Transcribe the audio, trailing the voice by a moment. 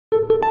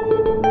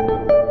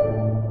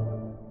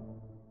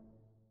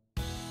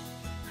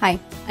Hi,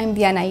 I'm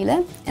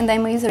Ille, and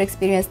I'm a user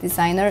experience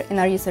designer in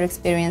our user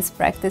experience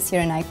practice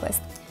here in iQuest.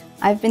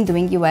 I've been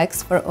doing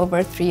UX for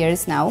over 3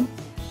 years now,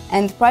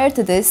 and prior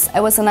to this, I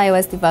was an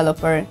iOS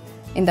developer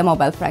in the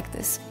mobile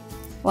practice.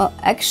 Well,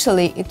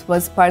 actually, it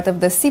was part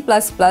of the C++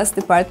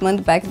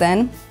 department back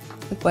then.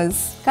 It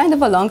was kind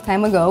of a long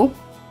time ago.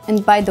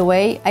 And by the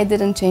way, I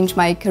didn't change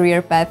my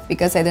career path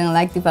because I didn't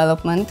like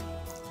development.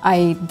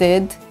 I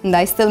did, and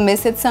I still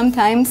miss it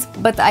sometimes,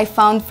 but I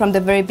found from the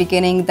very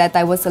beginning that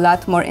I was a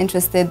lot more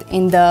interested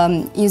in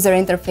the user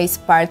interface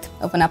part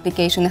of an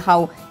application,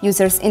 how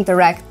users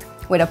interact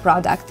with a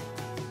product.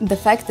 The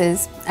fact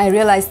is, I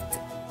realized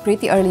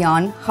pretty early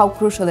on how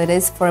crucial it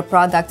is for a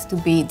product to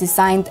be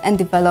designed and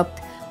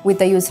developed with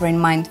the user in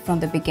mind from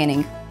the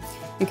beginning.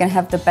 You can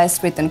have the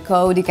best written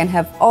code, you can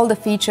have all the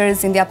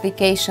features in the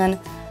application,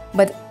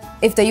 but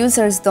if the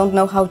users don't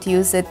know how to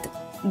use it,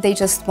 they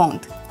just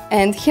won't.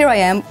 And here I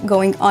am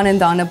going on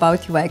and on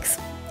about UX.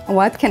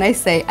 What can I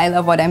say? I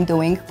love what I'm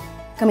doing.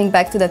 Coming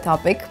back to the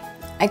topic,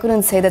 I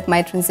couldn't say that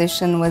my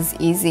transition was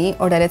easy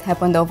or that it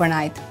happened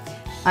overnight.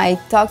 I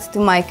talked to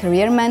my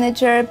career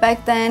manager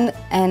back then,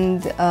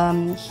 and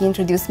he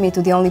introduced me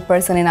to the only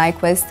person in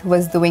iQuest who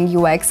was doing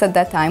UX at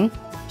that time.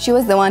 She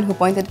was the one who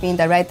pointed me in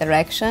the right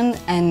direction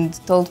and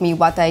told me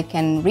what I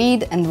can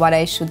read and what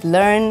I should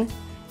learn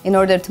in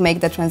order to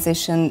make the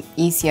transition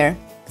easier.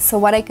 So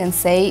what I can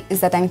say is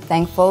that I'm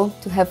thankful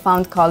to have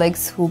found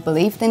colleagues who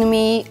believed in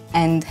me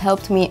and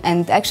helped me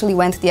and actually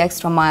went the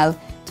extra mile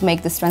to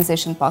make this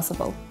transition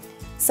possible.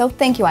 So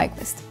thank you,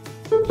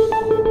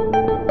 iQuest.